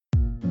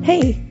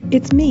Hey,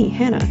 it's me,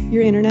 Hannah,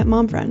 your internet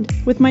mom friend.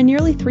 With my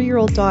nearly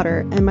 3-year-old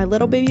daughter and my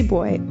little baby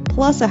boy,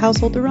 plus a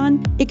household to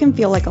run, it can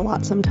feel like a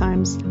lot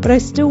sometimes. But I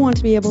still want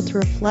to be able to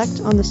reflect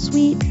on the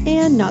sweet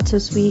and not so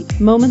sweet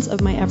moments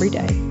of my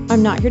everyday.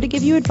 I'm not here to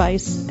give you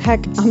advice. Heck,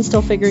 I'm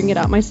still figuring it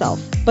out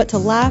myself. But to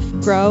laugh,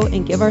 grow,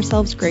 and give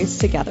ourselves grace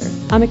together.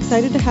 I'm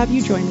excited to have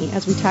you join me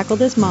as we tackle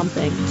this mom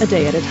thing a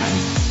day at a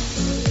time.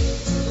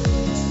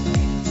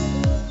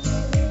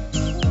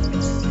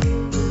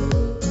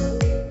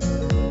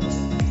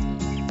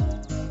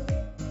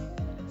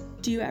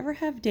 Do you ever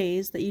have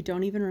days that you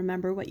don't even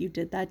remember what you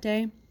did that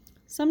day?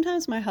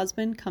 Sometimes my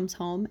husband comes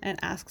home and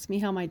asks me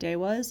how my day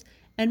was,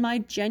 and my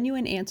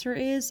genuine answer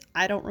is,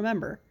 I don't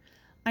remember.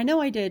 I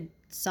know I did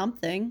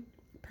something,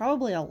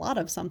 probably a lot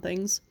of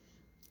somethings,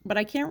 but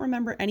I can't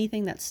remember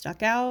anything that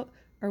stuck out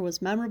or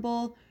was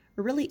memorable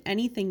or really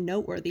anything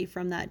noteworthy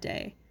from that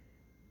day.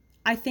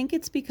 I think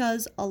it's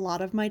because a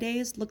lot of my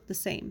days look the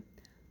same.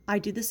 I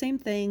do the same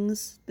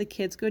things, the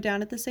kids go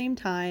down at the same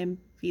time,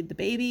 feed the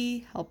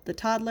baby, help the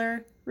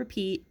toddler,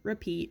 repeat,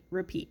 repeat,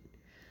 repeat.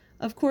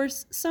 Of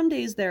course, some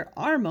days there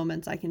are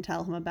moments I can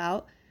tell him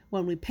about,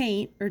 when we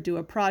paint or do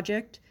a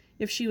project,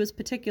 if she was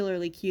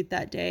particularly cute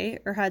that day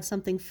or had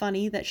something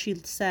funny that she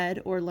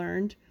said or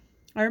learned.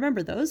 I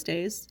remember those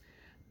days,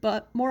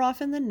 but more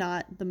often than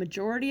not, the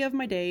majority of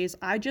my days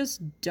I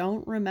just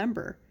don't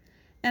remember.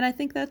 And I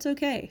think that's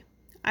okay.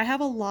 I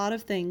have a lot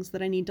of things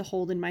that I need to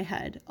hold in my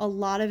head, a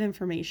lot of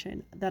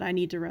information that I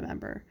need to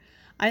remember.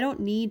 I don't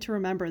need to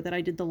remember that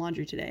I did the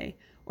laundry today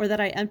or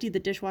that I emptied the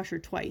dishwasher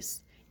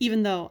twice,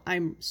 even though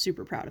I'm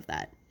super proud of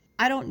that.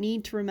 I don't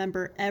need to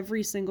remember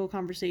every single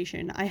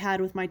conversation I had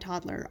with my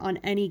toddler on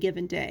any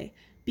given day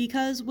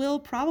because we'll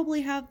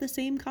probably have the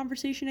same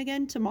conversation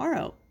again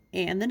tomorrow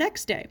and the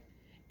next day.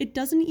 It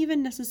doesn't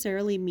even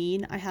necessarily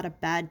mean I had a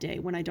bad day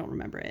when I don't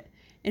remember it.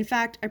 In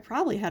fact, I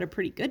probably had a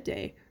pretty good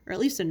day, or at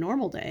least a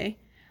normal day.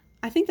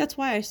 I think that's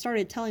why I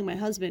started telling my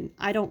husband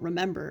I don't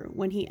remember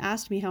when he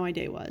asked me how my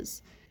day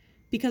was.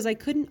 Because I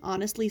couldn't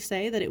honestly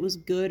say that it was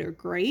good or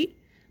great,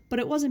 but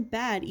it wasn't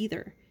bad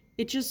either.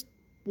 It just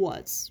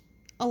was.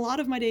 A lot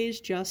of my days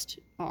just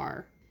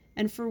are.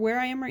 And for where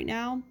I am right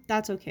now,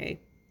 that's okay.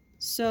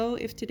 So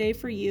if today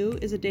for you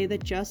is a day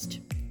that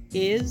just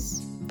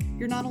is,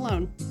 you're not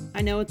alone.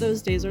 I know what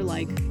those days are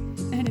like.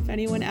 And if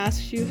anyone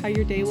asks you how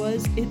your day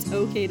was, it's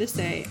okay to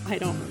say, I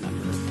don't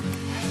remember.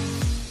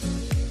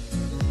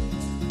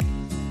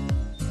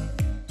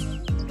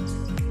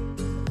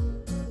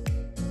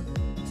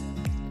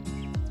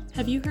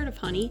 Have you heard of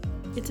Honey?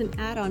 It's an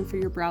add-on for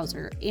your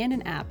browser and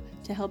an app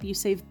to help you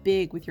save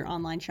big with your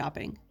online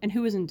shopping. And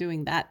who isn't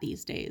doing that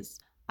these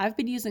days? I've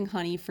been using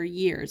Honey for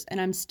years,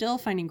 and I'm still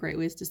finding great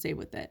ways to save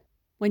with it.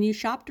 When you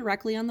shop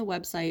directly on the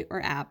website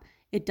or app,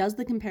 it does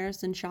the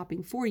comparison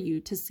shopping for you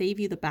to save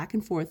you the back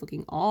and forth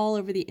looking all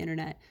over the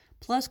internet,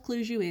 plus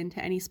clues you in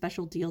to any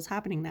special deals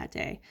happening that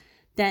day.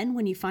 Then,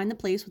 when you find the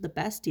place with the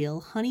best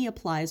deal, Honey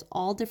applies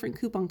all different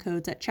coupon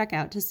codes at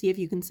checkout to see if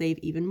you can save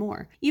even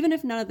more. Even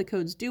if none of the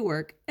codes do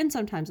work, and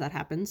sometimes that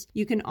happens,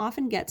 you can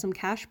often get some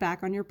cash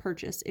back on your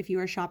purchase if you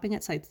are shopping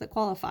at sites that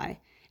qualify.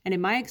 And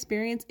in my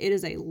experience, it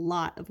is a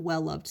lot of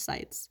well-loved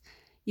sites.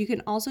 You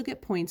can also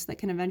get points that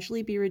can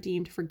eventually be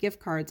redeemed for gift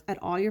cards at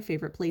all your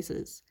favorite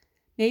places.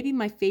 Maybe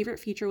my favorite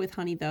feature with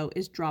Honey, though,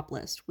 is Drop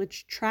List,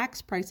 which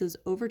tracks prices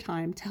over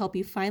time to help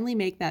you finally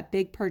make that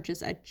big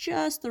purchase at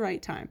just the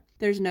right time.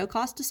 There's no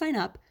cost to sign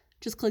up.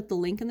 Just click the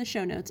link in the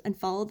show notes and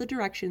follow the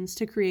directions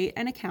to create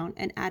an account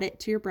and add it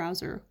to your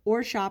browser,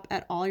 or shop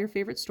at all your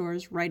favorite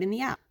stores right in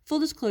the app. Full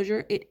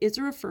disclosure, it is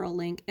a referral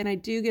link, and I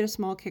do get a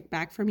small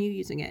kickback from you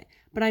using it,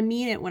 but I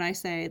mean it when I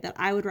say that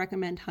I would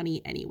recommend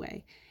Honey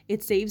anyway.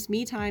 It saves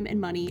me time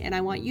and money, and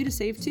I want you to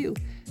save too.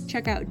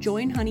 Check out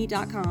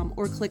joinhoney.com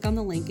or click on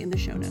the link in the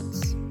show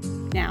notes.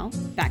 Now,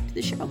 back to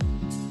the show.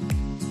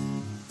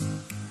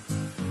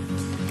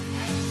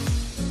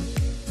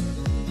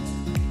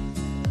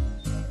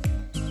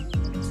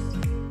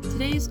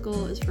 Today's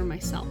goal is for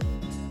myself.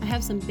 I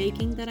have some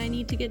baking that I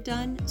need to get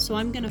done, so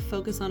I'm going to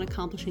focus on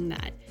accomplishing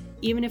that,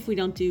 even if we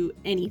don't do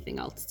anything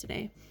else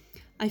today.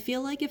 I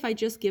feel like if I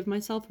just give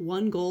myself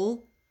one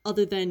goal,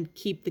 other than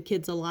keep the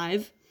kids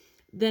alive,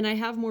 then I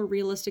have more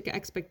realistic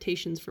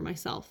expectations for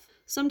myself.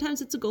 Sometimes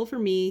it's a goal for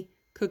me,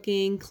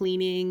 cooking,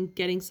 cleaning,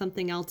 getting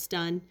something else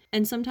done,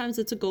 and sometimes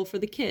it's a goal for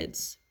the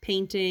kids,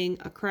 painting,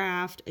 a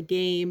craft, a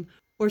game,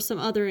 or some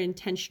other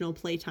intentional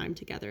playtime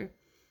together.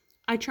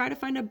 I try to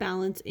find a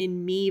balance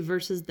in me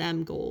versus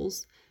them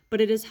goals,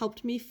 but it has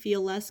helped me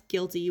feel less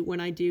guilty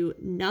when I do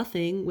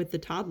nothing with the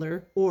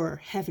toddler,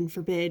 or heaven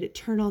forbid,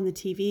 turn on the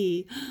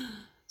TV,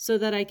 so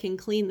that I can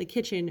clean the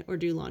kitchen or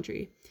do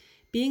laundry.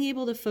 Being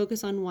able to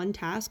focus on one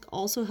task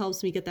also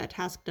helps me get that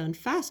task done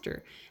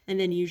faster, and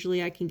then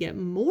usually I can get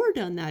more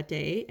done that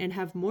day and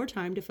have more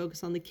time to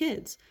focus on the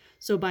kids.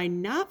 So by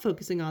not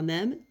focusing on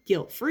them,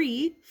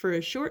 guilt-free, for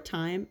a short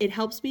time, it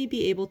helps me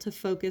be able to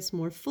focus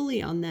more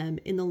fully on them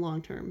in the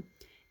long term.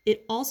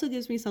 It also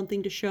gives me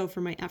something to show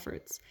for my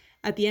efforts.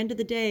 At the end of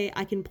the day,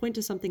 I can point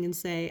to something and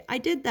say, I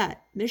did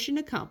that, mission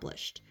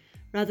accomplished.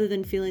 rather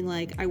than feeling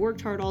like I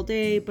worked hard all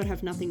day but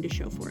have nothing to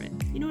show for it.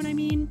 You know what I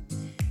mean?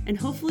 And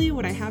hopefully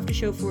what I have to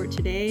show for it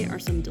today are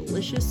some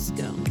delicious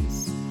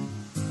scones.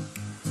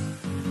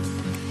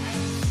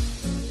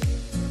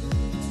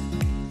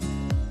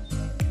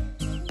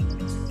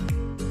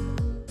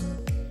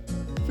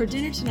 For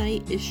dinner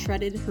tonight is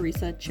shredded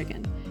harissa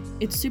chicken.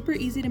 It's super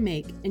easy to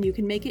make, and you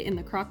can make it in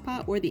the crock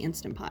pot or the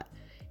Instant Pot.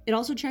 It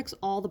also checks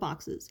all the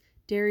boxes: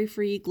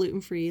 dairy-free,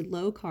 gluten-free,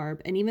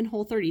 low-carb, and even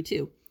Whole30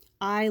 too.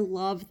 I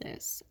love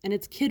this, and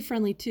it's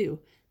kid-friendly too.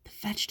 The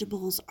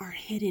vegetables are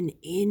hidden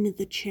in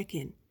the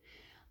chicken.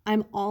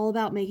 I'm all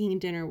about making a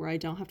dinner where I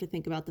don't have to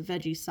think about the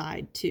veggie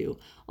side too,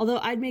 although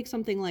I'd make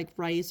something like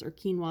rice or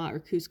quinoa or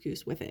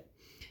couscous with it.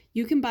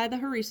 You can buy the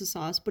harissa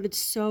sauce, but it's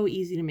so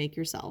easy to make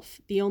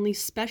yourself. The only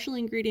special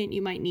ingredient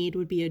you might need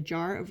would be a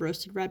jar of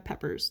roasted red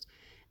peppers.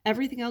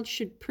 Everything else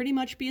should pretty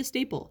much be a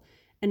staple,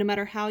 and no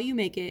matter how you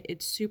make it,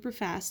 it's super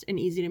fast and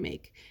easy to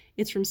make.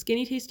 It's from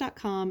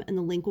skinnytaste.com, and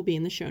the link will be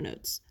in the show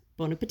notes.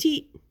 Bon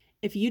appetit!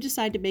 If you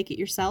decide to make it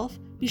yourself,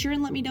 be sure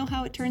and let me know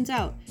how it turns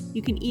out.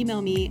 You can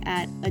email me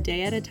at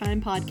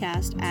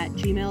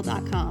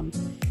adayatatimepodcast@gmail.com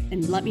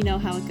and let me know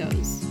how it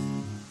goes.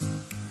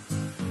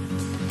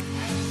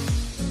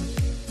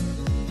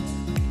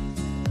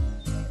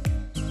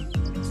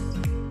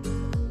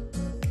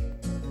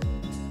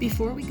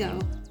 Before we go,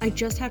 I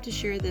just have to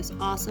share this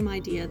awesome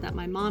idea that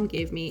my mom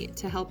gave me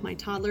to help my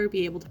toddler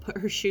be able to put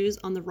her shoes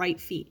on the right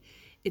feet.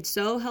 It's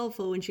so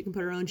helpful when she can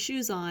put her own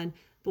shoes on,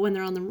 but when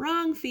they're on the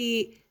wrong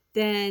feet,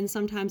 then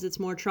sometimes it's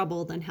more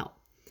trouble than help.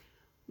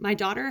 My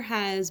daughter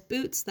has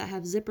boots that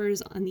have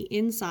zippers on the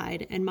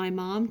inside, and my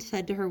mom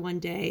said to her one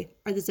day,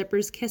 "Are the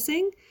zippers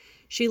kissing?"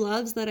 She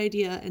loves that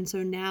idea, and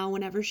so now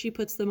whenever she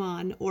puts them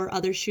on, or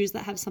other shoes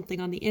that have something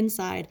on the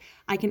inside,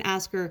 I can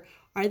ask her,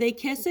 "Are they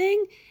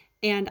kissing?"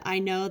 And I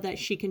know that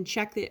she can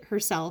check it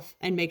herself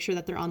and make sure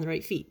that they're on the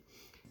right feet.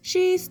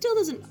 She still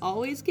doesn't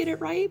always get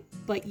it right,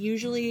 but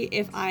usually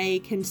if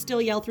I can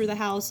still yell through the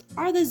house,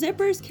 "Are the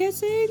zippers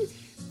kissing?"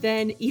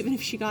 then even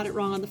if she got it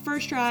wrong on the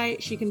first try,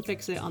 she can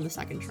fix it on the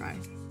second try.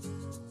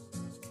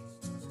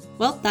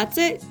 Well, that's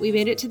it. We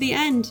made it to the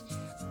end.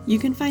 You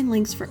can find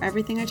links for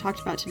everything I talked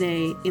about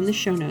today in the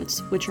show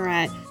notes, which are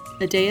at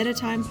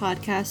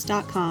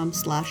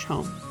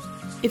adayatatimepodcast.com/home.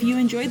 If you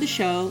enjoyed the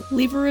show,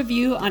 leave a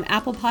review on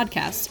Apple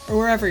Podcasts or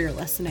wherever you're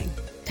listening.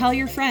 Tell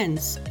your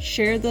friends,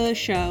 share the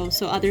show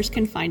so others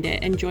can find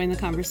it and join the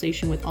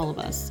conversation with all of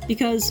us.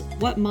 Because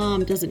what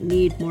mom doesn't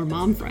need more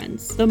mom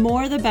friends? The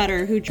more the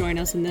better who join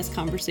us in this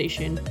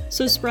conversation.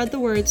 So spread the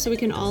word so we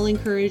can all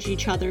encourage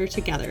each other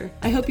together.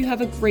 I hope you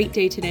have a great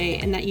day today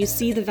and that you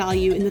see the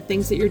value in the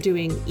things that you're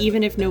doing,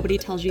 even if nobody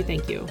tells you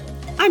thank you.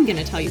 I'm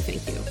gonna tell you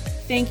thank you.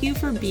 Thank you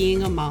for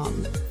being a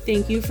mom.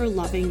 Thank you for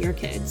loving your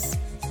kids.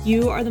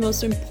 You are the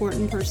most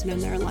important person in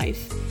their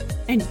life,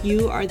 and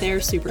you are their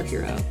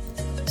superhero.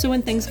 So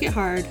when things get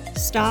hard,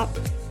 stop,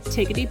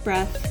 take a deep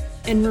breath,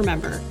 and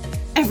remember,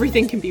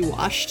 everything can be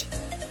washed.